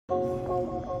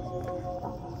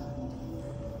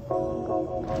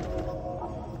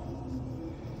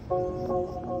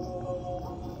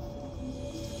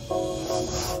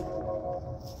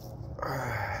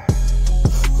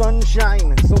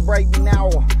shining so bright now.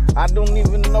 I don't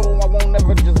even know, I won't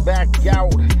ever just back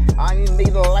out. I ain't need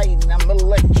a light, I'm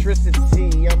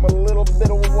electricity. I'm a little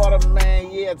bit of water, man,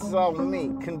 yeah, it's all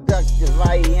me. Conductive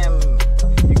I am.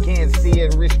 You can't see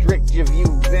it, restrictive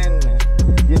you've been.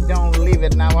 You don't leave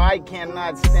it. Now I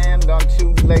cannot stand on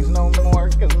two legs no more,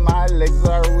 cause my legs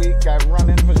are weak. I'm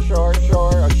running for sure.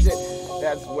 Oh shit.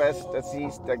 That's west, that's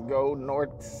east, I go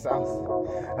north,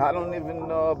 south. I don't even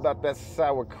know about that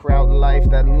sauerkraut life,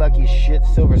 that lucky shit,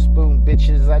 silver spoon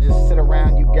bitches. I just sit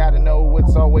around, you gotta know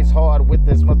it's always hard with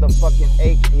this motherfucking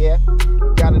ache, yeah.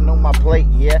 You gotta know my plate,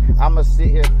 yeah. I'ma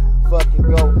sit here, fucking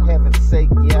go, heaven's sake,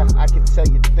 yeah. I can tell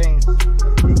you things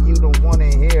that you don't wanna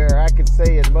hear. I can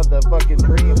say it, motherfucking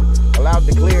dream. Allowed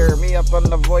to clear me up on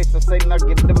the voice. I say, now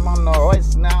get them on the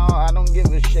hoist now. I don't give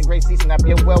a shit. Gracie, snap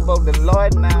your elbow to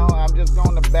Lloyd now. I'm just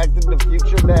going to Back to the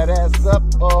Future that ass up.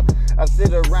 Oh, I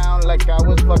sit around like I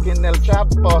was fucking El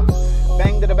Chapo.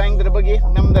 Bang to the boogie.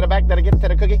 Numb to the back that I get to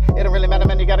the cookie. It don't really matter,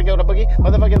 man. You gotta go to boogie.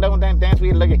 Motherfucking don't dance,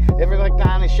 we looking. Every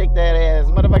time they shake that ass.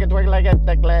 Motherfucking twerk like at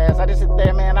that glass. I just sit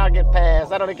there, man. I'll get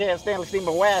past. I don't care. Stanley Steam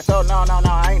or West. Oh, no.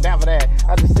 I ain't down for that.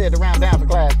 I just sit around down for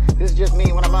class. This is just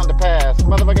me when I'm underpass.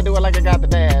 Motherfucker do it like I got the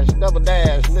dash. Double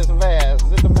dash. Listen fast.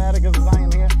 Is it the matter cause I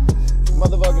ain't here?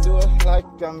 Motherfucker do it like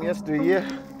I'm yesteryear.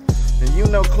 And you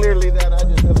know clearly that I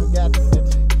just have forgotten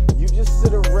it. You just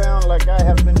sit around like I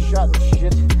have been shot and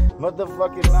shit.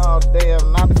 Motherfucking all day,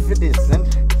 I'm not 50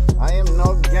 Cent. I am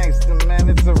no gangster, man.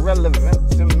 It's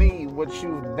irrelevant to me what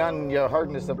you've done, your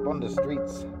hardness up on the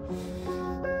streets.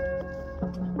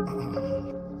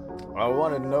 I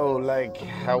want to know, like,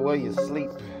 how well you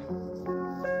sleep.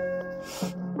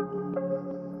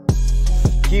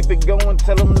 Keep it going,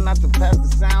 tell them not to pass the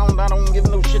sound. I don't give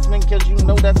no shit, man, cause you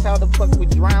know that's how the fuck we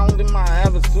drowned in my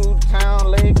Havasu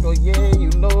town lake. Oh yeah, you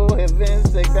know heaven,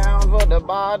 take down for the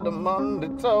bottom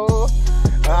undertow.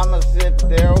 I'ma sit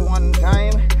there one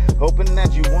time, hoping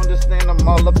that you understand I'm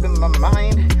all up in my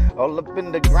mind, all up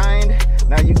in the grind.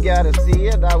 Now you gotta see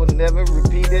it, I would never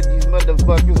repeat it. These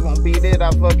motherfuckers won't beat it.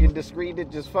 I fucking discreet it,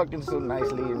 just fucking so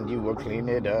nicely, and you will clean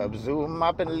it up. Zoom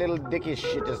up and little dicky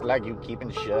shit, just like you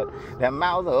keeping shut. That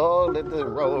mouth, oh, let the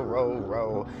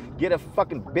roll. Get a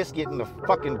fucking biscuit and a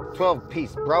fucking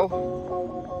 12-piece, bro.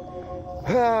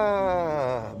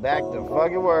 Back to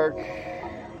fucking work.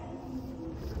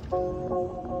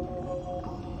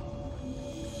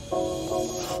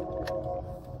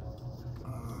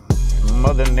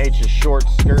 Mother Nature's short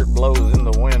skirt blows in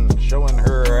the wind, showing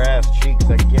her ass cheeks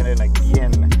again and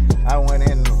again. I went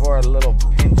in for a little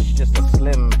pinch, just a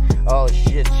slim. Oh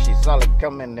shit, she saw it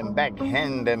coming and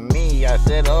backhanded me. I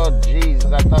said, oh jeez,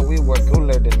 I thought we were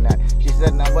cooler than that. She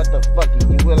said, now what the fuck,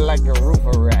 you will like a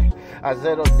roofer rat. I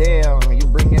said, oh damn, you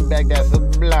bringing back that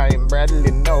sublime Bradley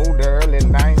No, the early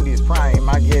 90s prime.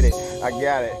 I get it, I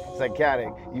got it, psychotic.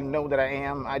 You know that I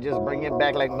am, I just bring it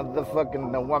back like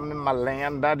motherfucking no, I'm in my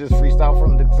land. I just freestyle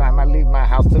from the time I leave my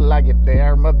house till I get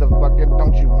there. Motherfucker,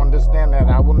 don't you understand that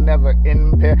I will never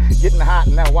impair? Getting hot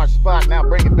now, watch spot now,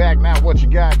 bring it back now, what you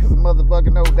got? Cause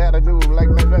motherfucker know that I do like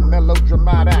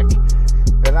melodramatic.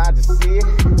 And I just see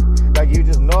it, like you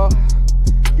just know.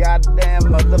 Goddamn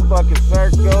motherfucking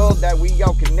circle that we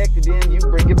all connected in. You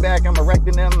bring it back, I'm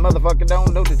erecting them. Motherfucker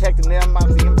don't know detecting them. I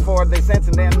see them before they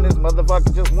sensing them. This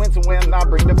motherfucker just wins and win. I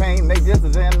bring the pain, they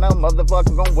distance in. No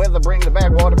motherfucker gon' weather, bring the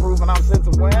back waterproof, and I'm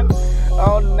sensing win.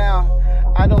 Oh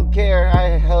now, I don't care.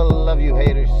 I hell love you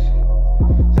haters.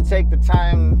 To take the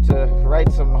time to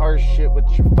write some harsh shit with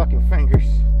your fucking fingers.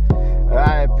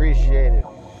 I appreciate it.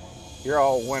 You're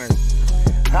all winners.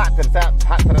 Hot to the top,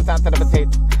 hot to the top to the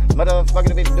potato.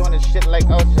 Motherfucker be doing this shit like,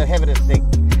 oh shit, heavy to sick.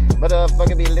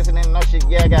 Motherfucker be listening, no shit,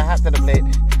 yeah, I got hot to the plate.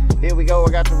 Here we go, I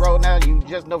got the road now, you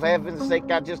just know for heaven's sake,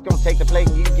 I just gonna take the plate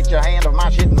and you get your hand on my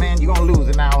shit, man, you gonna lose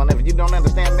it now. And if you don't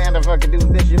understand, man, the fucker do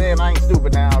this shit, then I ain't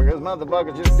stupid now. Cause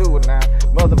motherfucker just do it now.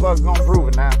 Motherfucker gonna prove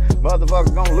it now.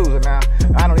 Motherfucker gonna lose it now.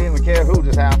 I don't even care who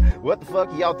just how. What the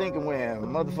fuck y'all thinking when?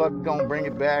 Motherfucker gonna bring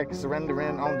it back,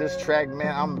 surrendering on this track,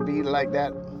 man, I'ma be like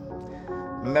that.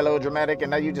 Melodramatic, and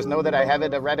now you just know that I have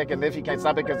it erratic, and if you can't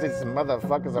stop it because these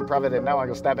motherfuckers are private, and now I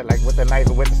go stab it like with the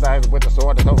knife, with the side, with the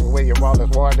sword. It's over with your wall, this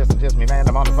war. This is just me, man.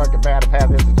 I'm on the fucking bad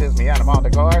path. This is just me, and I'm on the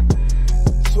car.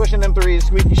 Swishing them threes,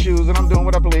 squeaky shoes, and I'm doing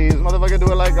what I please. Motherfucker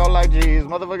do it like, oh, like G's.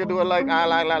 Motherfucker do it like, I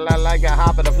like a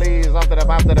hop of the fleas. Off to the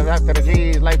pop to the back to the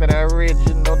G's. Like to the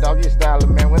original doggy style,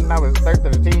 man, when I was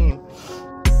 13.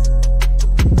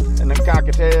 And them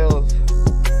cocktails,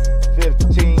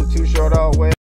 15, too short all way.